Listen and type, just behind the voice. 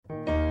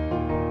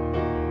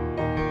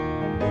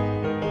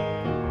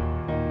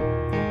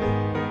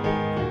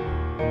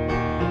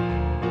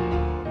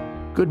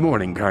Good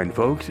morning, kind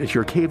folks. It's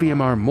your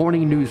KVMR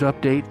morning news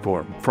update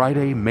for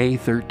Friday, May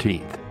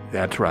 13th.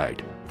 That's right,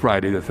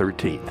 Friday the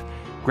 13th.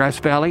 Grass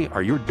Valley,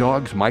 are your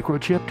dogs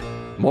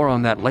microchipped? More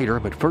on that later,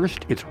 but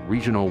first, it's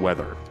regional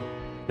weather.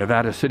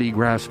 Nevada City,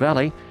 Grass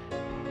Valley.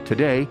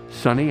 Today,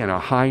 sunny and a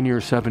high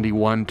near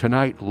 71.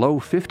 Tonight,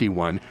 low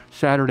 51.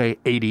 Saturday,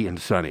 80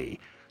 and sunny.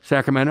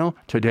 Sacramento,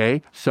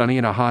 today, sunny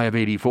and a high of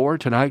 84.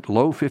 Tonight,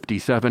 low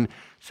 57.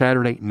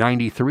 Saturday,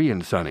 93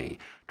 and sunny.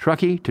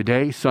 Truckee,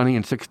 today, sunny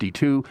and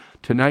 62.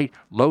 Tonight,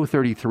 low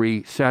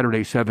 33.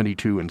 Saturday,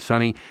 72 and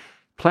sunny.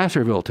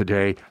 Placerville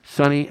today,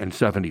 sunny and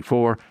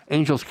 74.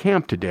 Angels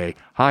Camp today,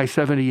 high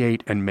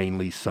 78 and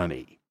mainly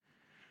sunny.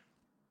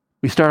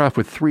 We start off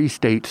with three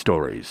state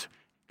stories.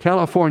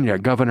 California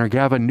Governor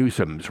Gavin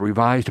Newsom's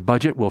revised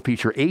budget will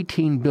feature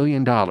 $18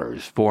 billion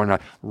for an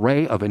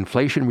array of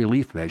inflation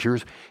relief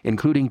measures,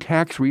 including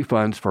tax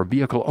refunds for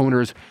vehicle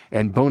owners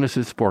and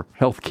bonuses for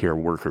healthcare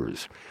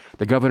workers.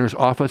 The governor's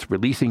office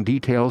releasing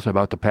details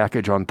about the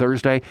package on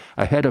Thursday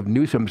ahead of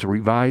Newsom's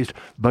revised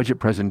budget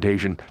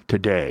presentation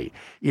today.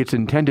 It's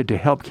intended to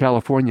help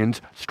Californians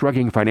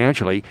struggling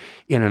financially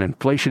in an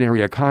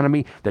inflationary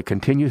economy that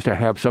continues to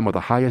have some of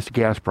the highest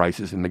gas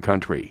prices in the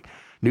country.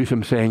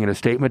 Newsom saying in a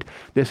statement,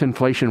 this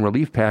inflation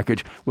relief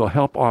package will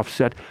help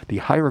offset the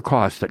higher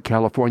costs that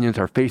Californians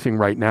are facing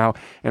right now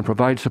and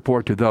provide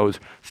support to those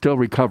still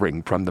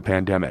recovering from the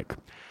pandemic.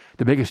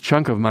 The biggest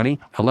chunk of money,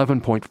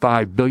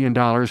 $11.5 billion,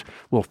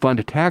 will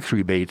fund tax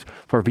rebates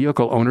for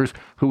vehicle owners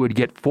who would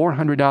get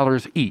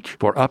 $400 each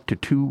for up to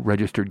 2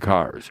 registered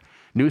cars.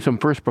 Newsom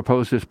first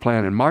proposed this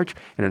plan in March,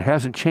 and it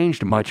hasn't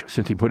changed much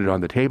since he put it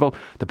on the table.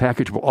 The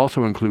package will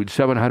also include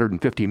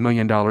 $750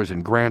 million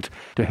in grants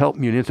to help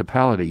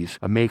municipalities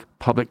make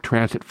public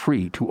transit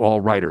free to all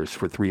riders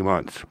for 3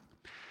 months.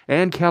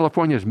 And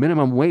California's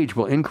minimum wage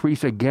will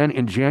increase again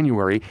in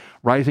January,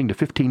 rising to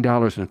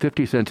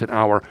 $15.50 an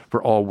hour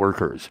for all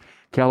workers.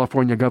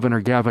 California Governor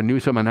Gavin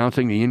Newsom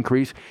announcing the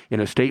increase in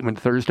a statement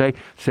Thursday,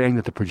 saying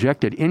that the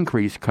projected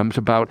increase comes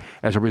about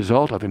as a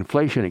result of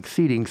inflation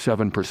exceeding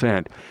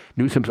 7%.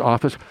 Newsom's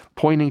office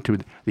pointing to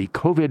the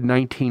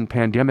COVID-19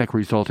 pandemic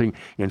resulting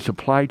in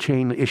supply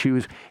chain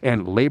issues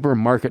and labor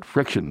market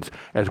frictions,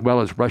 as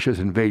well as Russia's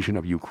invasion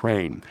of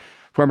Ukraine.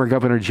 Former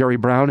Governor Jerry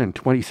Brown in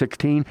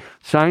 2016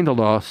 signed the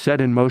law, set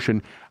in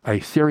motion a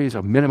series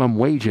of minimum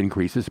wage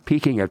increases,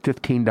 peaking at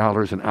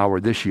 $15 an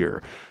hour this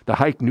year. The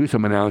hike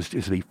Newsom announced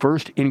is the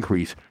first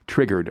increase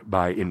triggered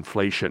by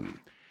inflation.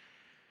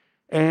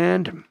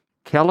 And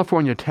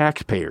California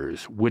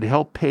taxpayers would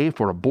help pay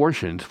for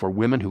abortions for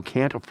women who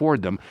can't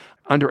afford them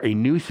under a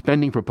new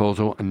spending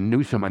proposal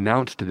Newsom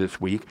announced this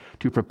week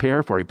to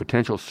prepare for a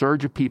potential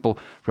surge of people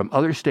from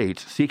other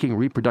states seeking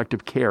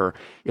reproductive care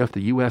if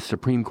the U.S.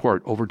 Supreme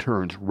Court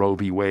overturns Roe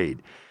v.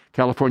 Wade.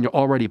 California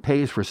already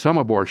pays for some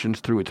abortions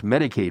through its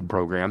Medicaid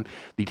program,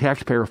 the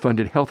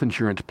taxpayer-funded health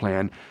insurance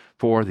plan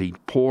for the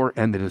poor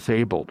and the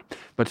disabled.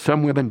 But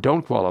some women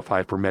don't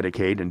qualify for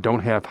Medicaid and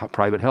don't have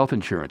private health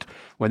insurance.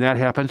 When that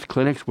happens,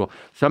 clinics will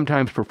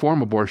sometimes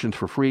perform abortions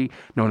for free,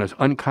 known as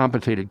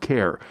uncompensated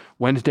care.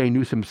 Wednesday,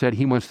 Newsom said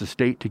he wants the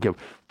state to give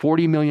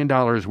 $40 million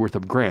worth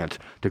of grants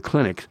to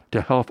clinics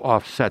to help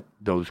offset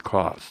those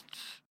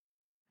costs.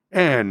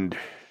 And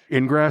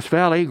in Grass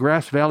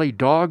Valley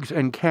dogs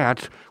and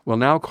cats will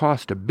now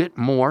cost a bit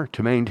more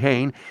to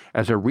maintain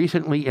as a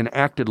recently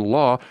enacted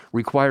law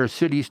requires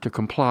cities to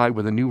comply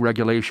with a new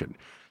regulation.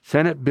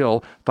 Senate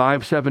Bill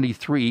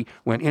 573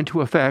 went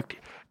into effect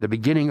the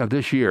beginning of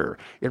this year.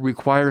 It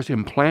requires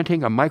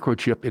implanting a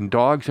microchip in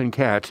dogs and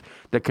cats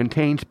that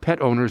contains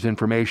pet owners'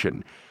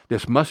 information.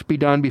 This must be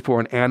done before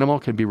an animal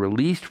can be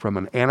released from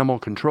an animal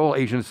control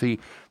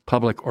agency,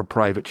 public or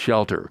private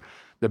shelter.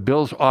 The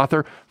bill's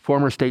author,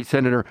 former state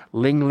senator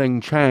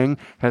Ling Chang,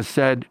 has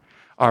said,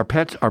 our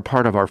pets are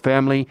part of our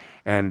family,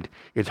 and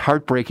it's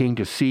heartbreaking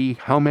to see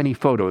how many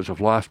photos of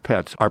lost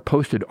pets are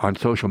posted on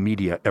social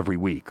media every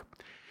week.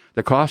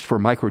 The cost for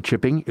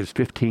microchipping is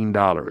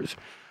 $15.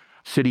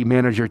 City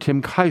Manager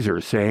Tim Kaiser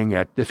saying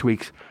at this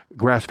week's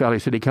Grass Valley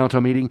City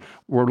Council meeting,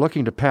 we're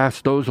looking to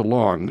pass those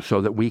along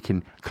so that we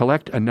can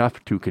collect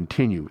enough to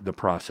continue the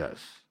process.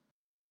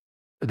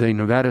 The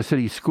Nevada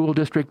City School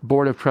District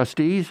Board of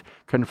Trustees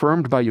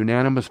confirmed by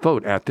unanimous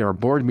vote at their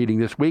board meeting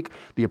this week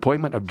the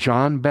appointment of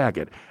John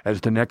Baggett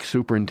as the next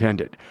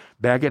superintendent.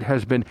 Baggett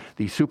has been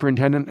the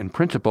superintendent and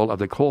principal of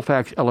the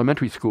Colfax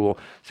Elementary School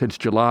since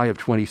July of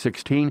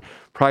 2016.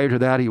 Prior to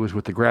that, he was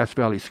with the Grass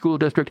Valley School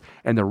District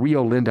and the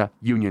Rio Linda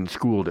Union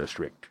School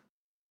District.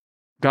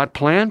 Got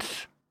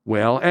plants?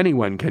 Well,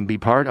 anyone can be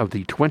part of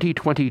the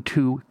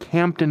 2022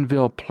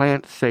 Camptonville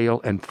Plant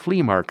Sale and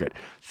Flea Market,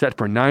 set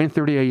for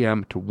 9:30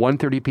 a.m. to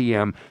 1:30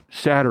 p.m.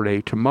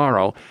 Saturday,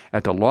 tomorrow,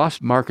 at the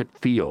Lost Market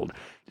Field,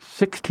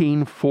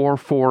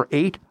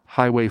 16448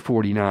 Highway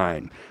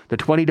 49. The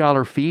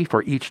 $20 fee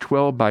for each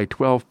 12 by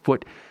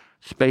 12-foot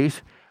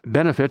space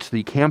benefits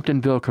the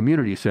Camptonville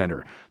Community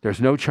Center. There's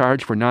no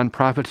charge for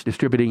nonprofits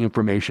distributing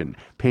information.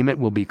 Payment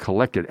will be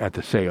collected at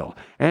the sale,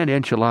 and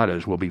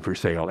enchiladas will be for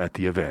sale at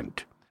the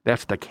event.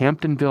 That's the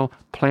Camptonville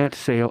Plant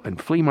Sale and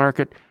Flea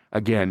Market,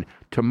 Again,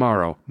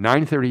 tomorrow,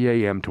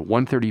 9:30 a.m. to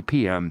 1:30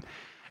 p.m.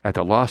 at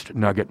the Lost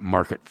Nugget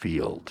Market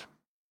Field.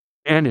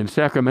 And in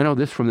Sacramento,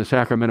 this from the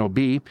Sacramento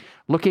Bee,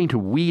 looking to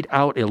weed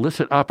out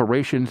illicit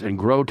operations and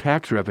grow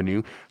tax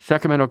revenue,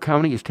 Sacramento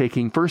County is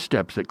taking first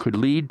steps that could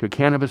lead to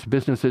cannabis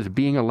businesses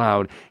being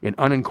allowed in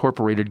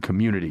unincorporated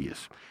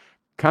communities.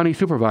 County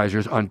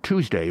supervisors on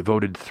Tuesday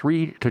voted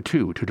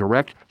 3-2 to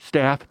direct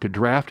staff to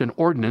draft an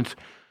ordinance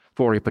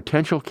for a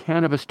potential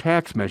cannabis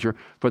tax measure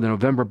for the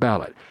November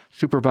ballot.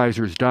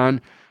 Supervisors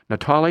Don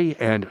Natali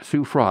and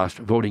Sue Frost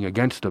voting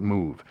against the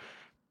move.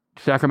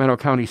 Sacramento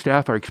County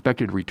staff are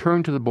expected to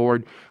return to the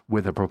board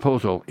with a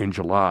proposal in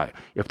July.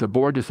 If the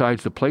board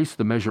decides to place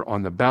the measure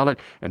on the ballot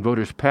and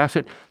voters pass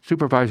it,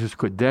 supervisors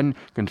could then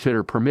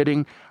consider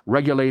permitting,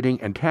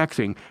 regulating, and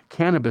taxing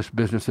cannabis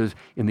businesses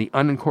in the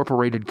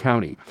unincorporated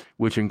county,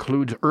 which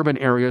includes urban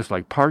areas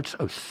like parts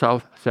of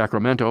South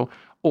Sacramento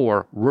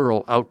or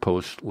rural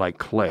outposts like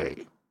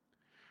Clay.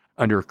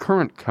 Under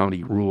current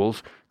county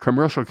rules,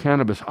 commercial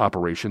cannabis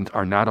operations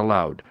are not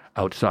allowed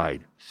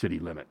outside city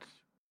limits.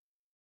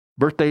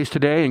 Birthdays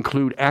today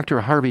include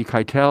actor Harvey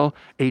Keitel,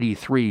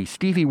 83,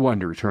 Stevie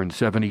Wonder turned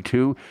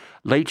 72,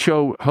 Late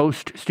Show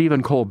host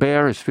Stephen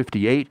Colbert is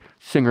 58,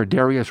 singer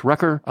Darius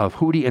Rucker of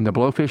Hootie and the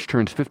Blowfish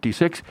turns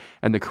 56,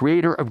 and the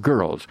creator of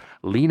Girls,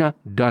 Lena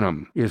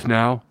Dunham, is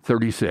now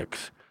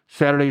 36.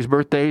 Saturday's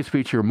birthdays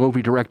feature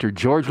movie director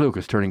George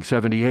Lucas turning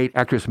 78,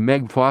 actress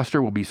Meg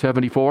Foster will be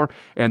 74,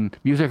 and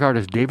music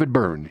artist David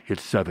Byrne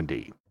is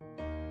 70.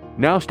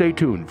 Now stay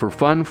tuned for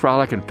fun,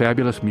 frolic, and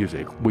fabulous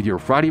music with your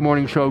Friday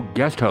morning show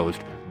guest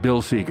host,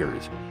 Bill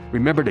Seegers.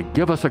 Remember to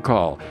give us a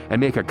call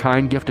and make a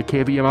kind gift to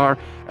KVMR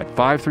at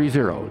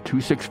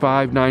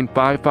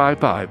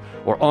 530-265-9555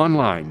 or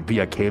online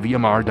via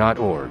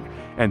kvmr.org.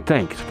 And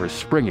thanks for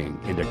springing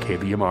into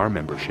KVMR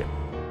membership.